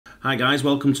Hi guys,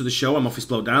 welcome to the show. I'm Office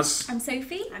Bloke Daz. I'm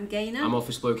Sophie. I'm Gaynor. I'm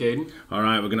Office Bloke Aidan.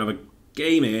 Alright, we're going to have a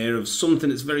game here of something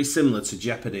that's very similar to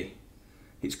Jeopardy.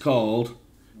 It's called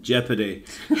Jeopardy.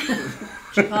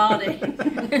 Jeopardy.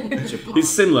 It's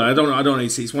similar. I don't know.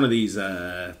 It's one of these sort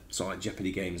of like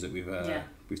Jeopardy games that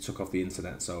we've took off the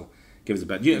internet. So give us a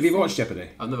bet. Have you ever watched Jeopardy?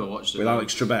 I've never watched it. With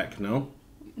Alex Trebek? No.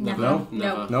 Never.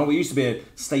 No. It used to be a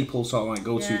staple sort of like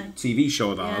go-to TV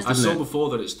show of ours, I didn't saw it? before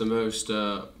that it's the most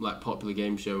like popular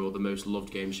game show or the most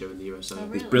loved game show in the USA. Oh,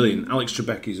 really? It's brilliant. Alex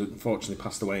Trebek, who's unfortunately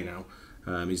passed away now,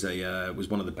 was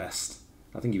one of the best.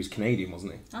 I think he was Canadian,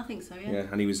 wasn't he? I think so, yeah. Yeah,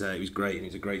 and he was great, and he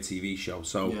was a great TV show.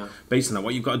 So Yeah. based on that,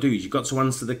 what you've got to do is you've got to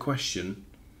answer the question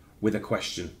with a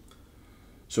question.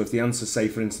 So if the answer, say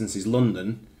for instance, is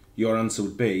London, your answer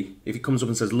would be, if it comes up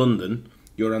and says London,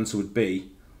 your answer would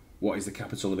be, what is the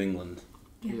capital of England?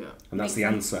 Yeah. And that's the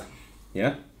answer.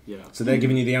 Yeah? Yeah. So they're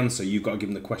giving you the answer, you've got to give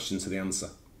them the question to the answer.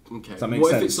 Okay. Does that make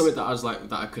what sense? if it's something that has like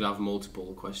that I could have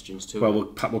multiple questions to? Well,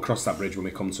 we'll cross that bridge when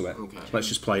we come to it. Okay. Let's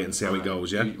just play it and see how it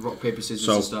goes, yeah? Rock, paper, scissors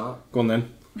So, to start. go on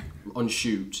then. On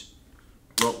shoot.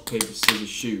 Rock, paper, scissors,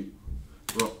 shoot.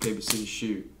 Rock, paper, scissors,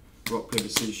 shoot. Rock, paper,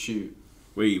 scissors, shoot.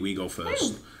 We go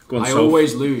first. Go on, I Soph.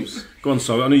 always lose. Go on,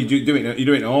 Soph. I know you do it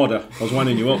in order. I was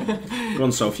winding you up. Go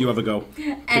on, Soph. You have a go.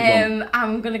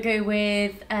 I'm gonna go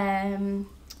with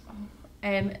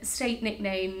state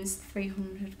nicknames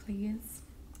 300, please.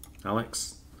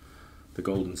 Alex, the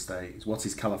Golden State. What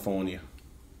is California?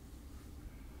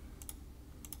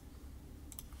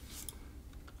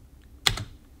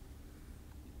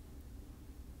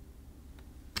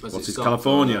 Has What it is stopped?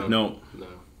 California? Or No. No.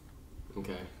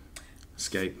 Okay.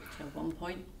 Escape. So 1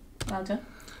 point. Well done.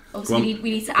 Go Obviously, on. we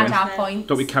need to add Go our on. points.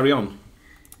 Don't we carry on?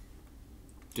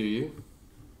 Do you?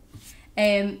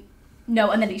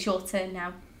 No, and then it's your turn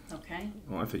now. Okay.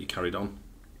 Oh, I thought you carried on.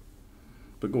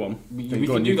 But go on. We Go can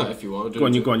on, do you that can- if you want. Go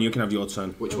on, you can have your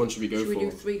turn. Which one should we go Should for? we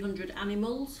do 300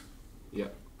 animals? Yeah.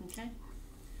 Okay.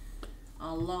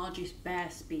 Our largest bear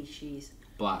species.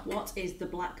 Black. What is the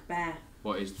black bear?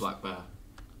 What is black bear?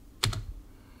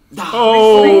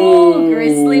 Oh!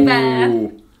 Grizzly bear. Right,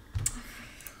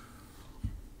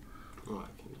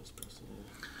 can this person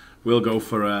here? We'll go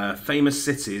for famous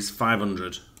cities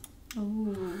 500.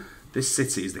 Ooh. This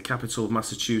city is the capital of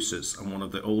Massachusetts and one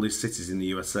of the oldest cities in the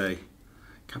USA.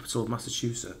 Capital of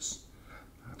Massachusetts.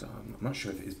 I'm not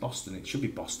sure if it is Boston. It should be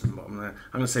Boston, but I'm going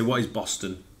to say, what is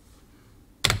Boston?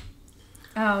 Oh,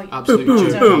 yeah. Absolute Boom,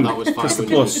 joke boom. how that was Press the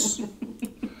 500. plus.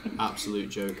 Absolute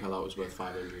joke how that was worth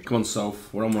 500. Come on,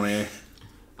 Soph. We're on one here.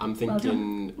 I'm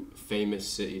thinking famous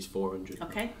cities 400.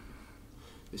 Okay.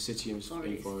 The city is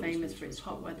Sorry, it's 400. famous for its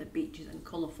hot weather, beaches and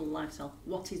colourful lifestyle.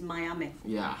 What is Miami?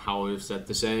 Yeah, how would have said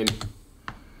the same.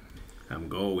 I'm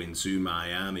going to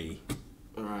Miami.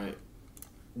 Alright.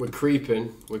 We're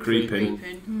creeping.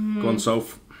 Creeping. Go on,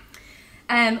 Soph.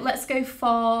 Let's go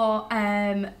for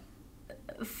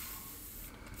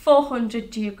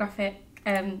 400 geographic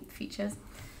features.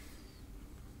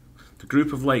 The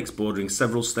group of lakes bordering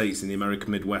several states in the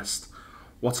American Midwest.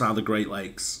 What are the Great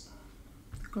Lakes?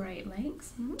 Great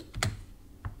Lakes. Nice.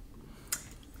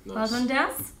 Well done,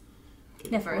 Daz. Okay,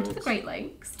 Never heard of the points. Great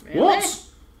Lakes. Really? What?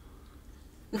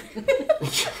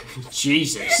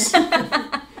 Jesus.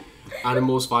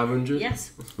 Animals 500?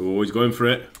 Yes. Oh, he's going for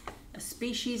it. A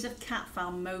species of cat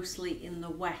found mostly in the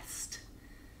West.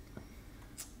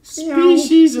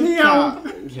 Species of Meow.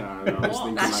 cat. Yeah, I know. I was What?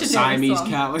 thinking That like should Siamese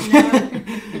know this cat.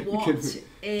 What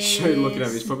is Should look at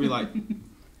him. It's probably like.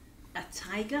 a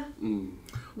tiger?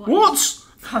 What?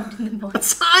 Found in the A mud.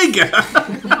 tiger?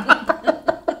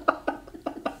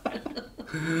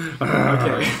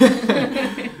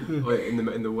 Okay. Wait,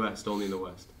 in the West, only in the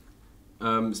West.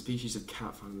 Species of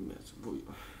cat found in the West.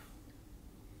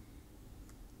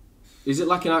 Is it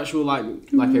like an actual like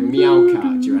a meow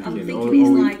cat? Do you reckon? I'm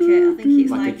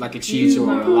thinking it's like a cheetah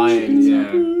or a lion.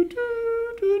 Yeah.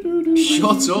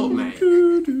 Shut up, mate.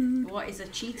 What is a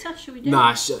cheetah? Should we do?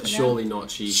 Nah, surely not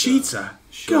cheetah. Cheetah?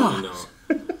 Surely God.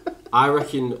 not. I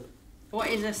reckon What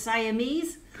is a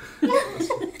Siamese?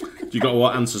 You got to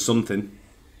answer something.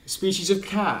 species of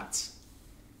cat.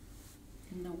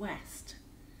 In the West.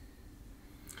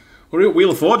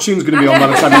 Wheel of Fortune's going to be on by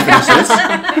the time you finish this.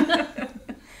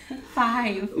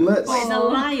 5. What is a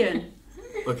lion?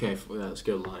 Okay, let's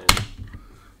go lion.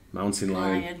 Mountain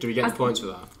lion. Do we get the points for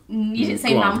that? You didn't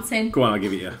say Go on. mountain. Go on, I'll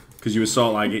give it you. Because you were sort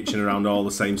of like itching around all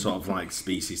the same sort of like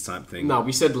species type thing. No,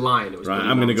 we said lion. It was Right,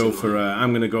 probably I'm going to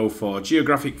mountain go lion. for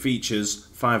geographic features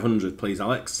 500, please,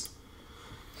 Alex.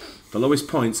 The lowest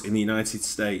points in the United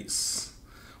States.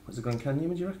 What's the Grand Canyon?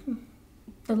 Would you reckon?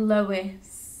 The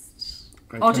lowest.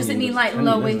 Grand Or does Canyon it mean goes- like canyon,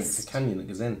 isn't it? lowest? It's a canyon that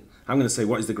goes in. I'm going to say,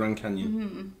 what is the Grand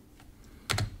Canyon?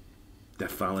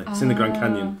 Death Valley. It's in the Grand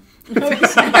Canyon. No,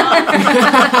 it's not.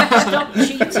 Stop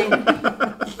cheating.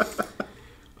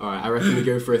 Alright, I reckon we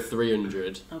go for a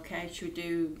 300. Okay, should we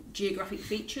do geographic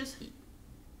features?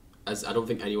 As I don't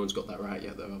think anyone's got that right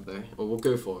yet, though, have they? Well, we'll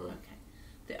go for it. Okay.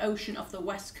 The ocean off the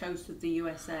west coast of the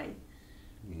USA.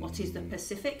 What is the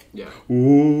Pacific? Yeah.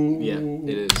 Ooh. Yeah,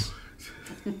 it is.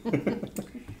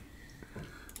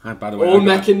 By the way, All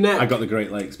neck and neck. I got the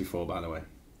Great Lakes before, by the way.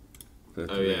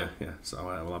 Oh, yeah. Yeah, so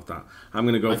I will have that. I'm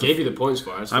going to go I for... gave you the points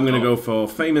for it. I'm going to go for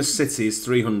famous cities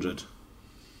 300.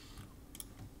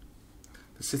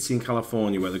 The city in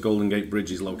California where the Golden Gate Bridge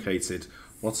is located.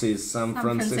 What is San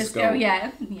Francisco?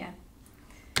 Yeah.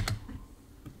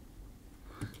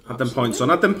 Add them points on,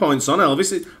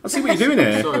 Elvis. I see what you're doing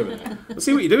here. Sorry, mate. I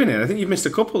see what you're doing here. I think you've missed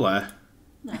a couple there.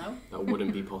 No. That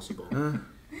wouldn't be possible. Do you want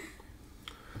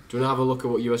to have a look at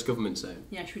what US government's saying?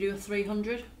 Yeah, should we do a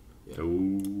 300? Yeah.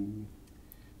 Ooh.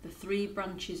 The three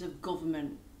branches of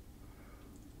government.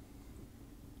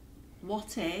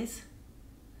 What is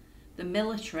the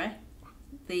military,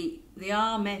 the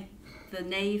army, the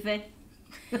navy?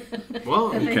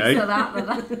 What? I think Okay. so,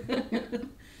 that.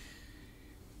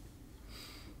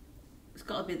 It's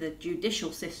got to be the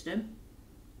judicial system.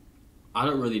 I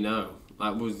don't really know.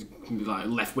 Like, was like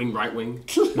left wing, right wing?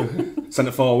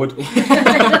 Centre forward.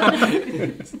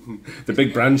 The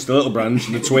big branch, the little branch,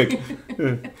 and the twig.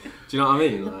 Do you know what I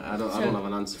mean? Like, I don't have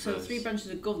an answer So for the three this. branches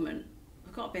of government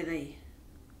have got to be the...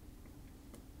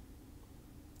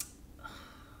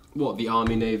 What, the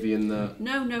army, navy, and the...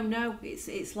 No.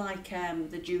 It's like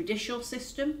the judicial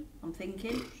system, I'm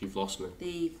thinking. You've lost me.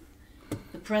 The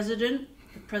president,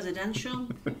 the presidential.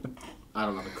 I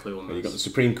don't have a clue on Well, you've got the this.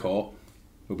 Supreme Court.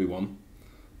 Will be one.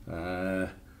 Go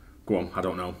on. I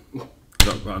don't know.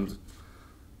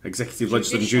 Executive,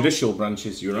 legislative, and judicial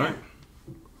branches. You're right.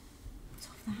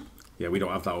 Yeah, we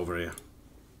don't have that over here.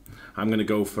 I'm going to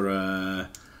go for.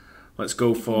 Let's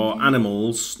go for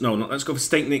animals. No, let's go for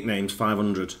state nicknames.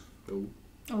 500. Ooh.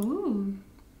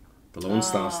 The Lone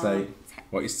Star State.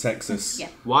 What is Texas? Yeah.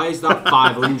 Why is that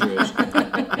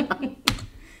 500?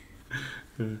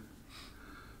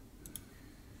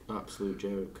 Absolute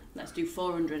joke. Let's do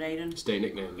 400, Aidan. State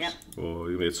nicknames. Yep. Oh,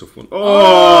 you made a tough one.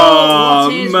 Oh,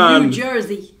 what is man. New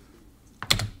Jersey?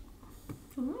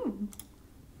 Ooh.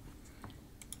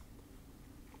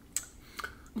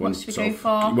 Go on, What should we Soph. go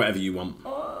for? Whatever you want.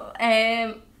 Oh,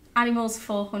 animals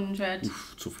 400.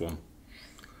 Oof, tough one.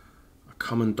 A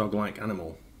common dog-like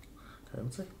animal.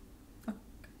 Coyote?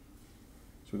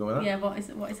 Should we go with that? Yeah, what is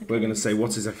it? What is it? We're going to say,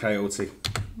 what is a coyote?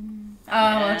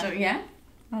 Well done, yeah.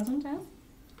 Well done, Dale.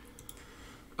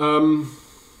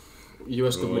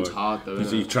 US government's hard though, So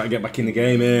isn't you it? try to get back in the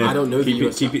game here. I don't know the Keep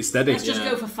US it steady. Let's just Yeah.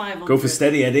 go for 500. Go for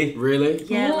steady, Eddie. Really?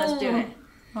 Yeah, let's do it.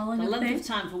 Well, The length of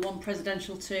time for one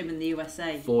presidential term in the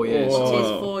USA. 4 years. Oh. It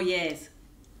is 4 years.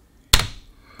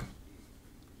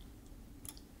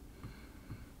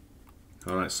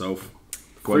 All right, Soph.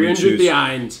 Go on, you 300 choose.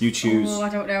 behind. You choose. Oh, I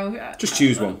don't know. Just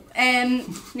choose one.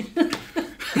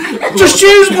 Just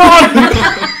choose one!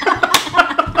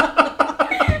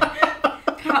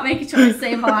 Can't make a choice,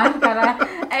 same life, can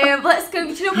I? Let's go.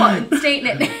 Do you know what? State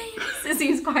nicknames. It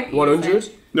seems quite easy. 100?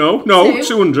 No, Two.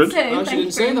 200. Two, Oh, she thank didn't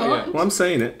you say very that much. yet. Well, I'm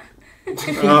saying it.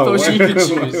 thought she could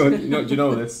choose. No, do you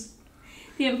know this?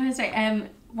 The Empire State.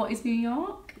 What is New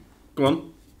York? Go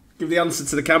on. Give the answer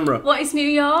to the camera. What is New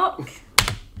York?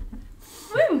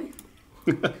 Woo!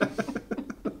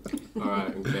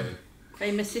 Alright, okay.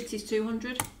 Famous cities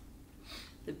 200.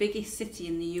 The biggest city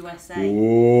in the USA.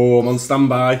 Oh, I'm on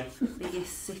standby.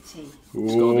 Biggest city.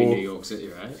 It's got to be New York City,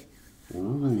 right?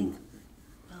 Ooh.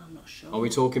 Oh, I'm not sure. Are we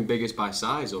talking biggest by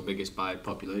size or biggest by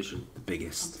population? The I'm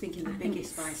biggest. thinking the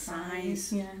biggest by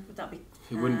size. Yeah. Would that be?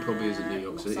 It wouldn't probably isn't New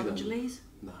York Los City then. Angeles.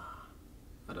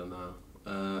 I don't know.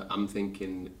 I'm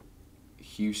thinking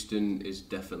Houston is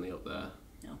definitely up there.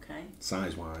 Okay.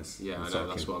 Size-wise. Yeah, I know,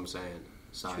 that's what I'm saying.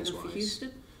 Should we Size go for wise.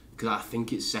 Houston? Because I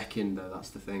think it's second though, that's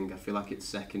the thing. I feel like it's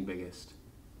second biggest.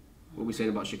 What are we saying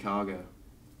about Chicago?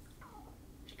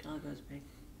 Chicago's big.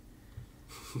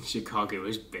 Chicago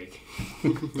is big.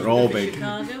 They're all big.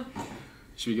 Chicago.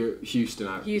 Should we go Houston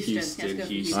out? Houston, let's go for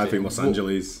Houston. I think Los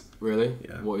Angeles. Really?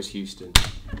 Yeah. What is Houston?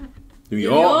 New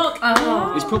York.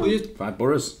 Oh. It's probably is. 5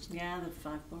 boroughs. Yeah, the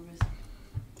 5 boroughs.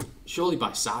 Surely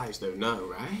by size though, no,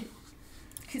 right?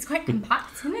 It's quite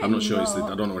compact, isn't it? I'm not sure. New I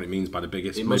York? don't know what it means by the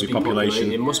biggest. It must Maybe be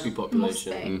population. It must be Must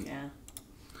population. be. Yeah.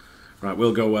 Right,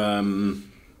 we'll go.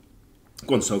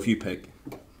 Go on, Sophie, you pick.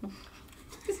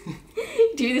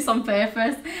 Do this on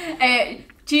purpose.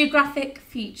 Geographic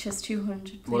features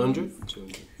 200. 100?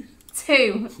 200.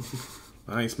 2.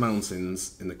 Highest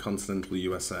mountains in the continental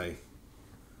USA.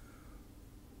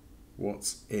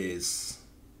 What is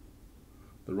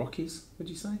the Rockies? Did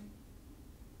you say?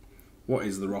 What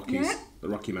is the Rockies? Yeah. The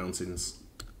Rocky Mountains.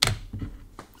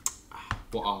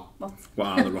 What are? What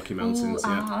are the Rocky Mountains? Ooh,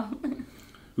 Yeah.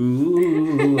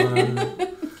 Ooh,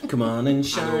 come on and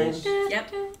shine.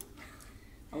 Yep.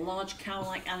 A large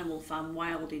cow-like animal found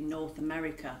wild in North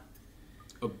America.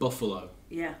 A buffalo.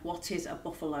 Yeah, what is a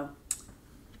buffalo?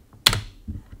 A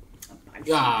bison.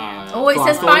 Yeah. Oh, it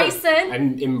says bison.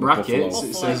 And in brackets, Buffalo.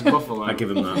 it says buffalo. I give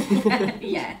him that.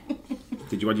 Yeah.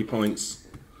 Did you add your points?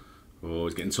 Oh,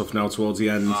 it's getting tough now towards the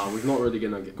end. We're not really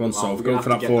going to get... Go on, Soph, go for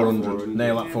that 400.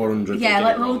 Nail that 400.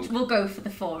 Yeah, we'll go for the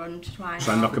 400. Right.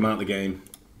 Try and knock him out of the game.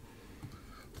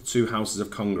 The two houses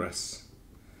of Congress.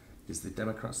 Is the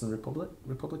Democrats and the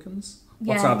Republicans?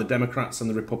 What Yeah. are the Democrats and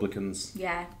the Republicans?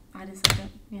 Yeah, I just said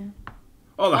it. Yeah.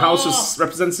 Oh, the House of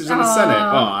Representatives and the Senate.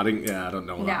 Oh, I don't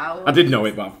know that. No. I did know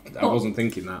it, but I wasn't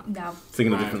thinking that. No.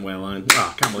 Thinking a different way of line.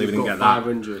 Oh, I can't believe I didn't get that.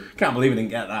 500. Can't believe I didn't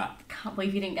get that. Can't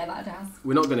believe you didn't get that, Daz.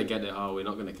 We're not going to get it, are we? We're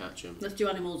not going to catch him. Let's do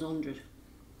animals 100.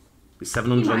 It's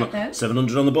 700 You on might, the, though.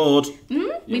 700 on the board.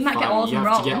 We might get all of them You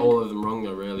wrong. have to get all of them wrong,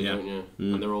 though, really, Yeah. don't you?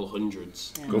 And they're all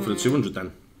hundreds. Yeah. Go for the 200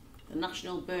 then. The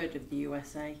national bird of the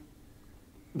USA.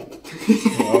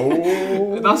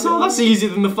 Oh. That's easier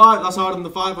than the 5. That's harder than the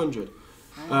 500.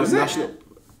 Is it? National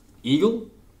Eagle,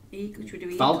 Eagle. Should we do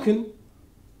eagle? Falcon,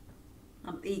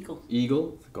 Eagle.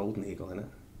 Eagle. The golden eagle, innit?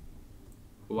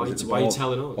 Why Was it the are you bald-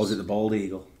 telling us? Or is it the bald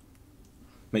eagle?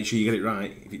 Make sure you get it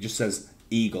right. If it just says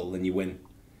eagle, then you win.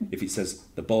 If it says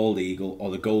the bald eagle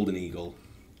or the golden eagle,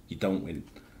 you don't win.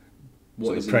 What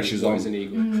so is the pressure's what on. is an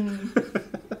eagle?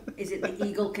 Is it the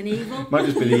Eagle Knievel? Might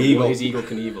just be the eagle. What is Eagle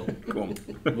Knievel? Go on.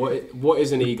 What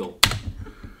is an eagle?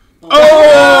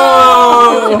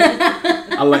 Oh!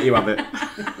 I'll let you have it.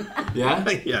 Yeah?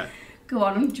 Yeah. Go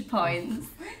on, 100 points.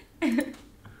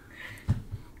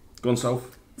 Go on,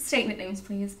 Soph. State nicknames,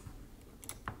 please.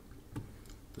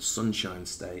 The Sunshine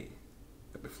State.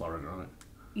 That'd be Florida, right?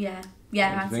 Yeah, What do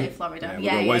yeah, you I'd think? say Florida. Yeah,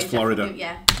 Yeah, we'll go, what is Florida?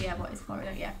 definitely. Yeah, what is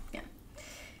Florida? Yeah.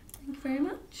 Thank you very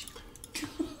much.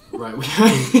 Right.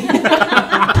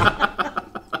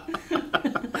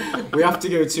 We have to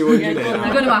go 200 Yeah, go here. on.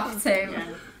 We're going to have to. Yeah.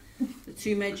 The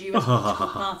two major US political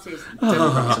parties,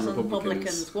 Democrats and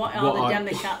Republicans. What are the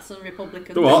Democrats and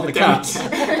Republicans? The what? The cats.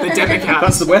 The Democrats.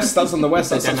 That's the West. That's on the West.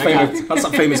 That's that Democrat. famous. That's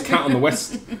that famous cat on the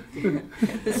West.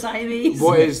 The Siamese.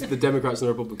 What is the Democrats and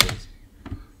the Republicans?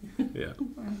 Yeah.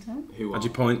 Who are? Add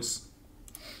your points.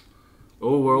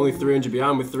 Oh, we're only 300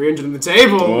 behind with 300 on the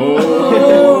table.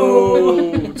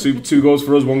 Oh. Two goals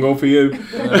for us, one goal for you.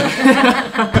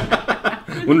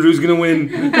 Wonder who's going to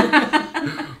win.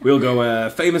 We'll go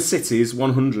famous cities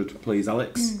 100, please,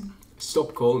 Alex.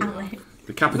 Stop calling me that.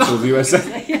 The capital of the USA.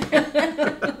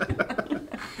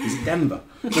 Is it Denver?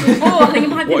 Oh, I think it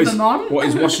might be Vermont. What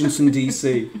is Washington,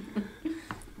 D.C.?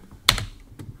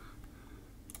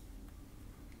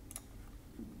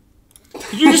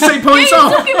 Did you just take points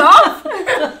off? Took him off.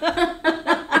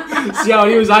 See how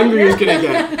he was angry he was going to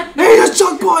get. Hey, that's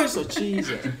Chuck Boys! Oh,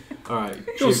 Jesus. Alright.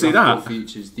 Don't see that.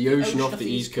 Features. The ocean off the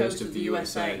east coast of the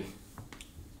USA.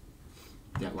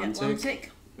 The Atlantic. The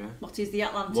Atlantic. Yeah. What is the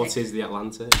Atlantic? What is the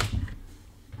Atlantic?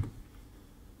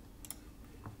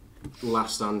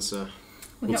 Last answer.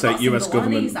 We'll take US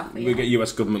government. We'll get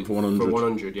US government for 100. For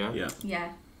 100, yeah? Yeah.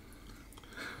 Yeah.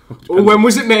 Oh, when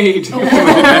was it made?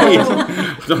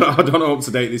 I don't know how up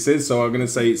to date this is, so I'm going to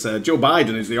say it's Joe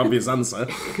Biden is the obvious answer.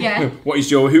 Yeah. Who is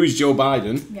Joe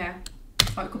Biden? Yeah.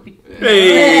 Oh, it could be.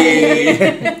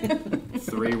 Hey!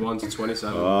 3-1 to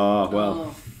 27. Oh,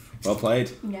 well. Well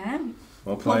played. Yeah.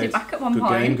 Well Pulled played. it back at one Good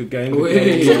point. game, good game,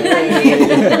 Wait.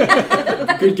 good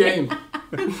game. Good game.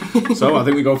 So I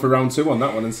think we go for round 2 on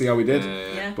that one and see how we did.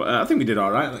 Yeah. But I think we did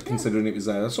all right, like, considering it was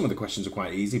some of the questions are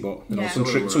quite easy, but you know, Yeah.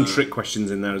 some trick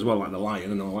questions in there as well, like the lion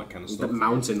and all that kind of The stuff.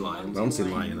 mountain lion.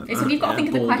 Mountain lion. and It's that, when you've got to yeah. think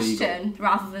of the Bald question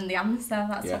rather than the answer.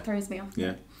 That's Yeah. what throws me off.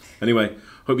 Yeah. Anyway,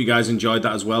 hope you guys enjoyed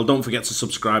that as well. Don't forget to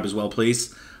subscribe as well,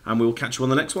 please, and we will catch you on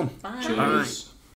the next one. Bye. Cheers.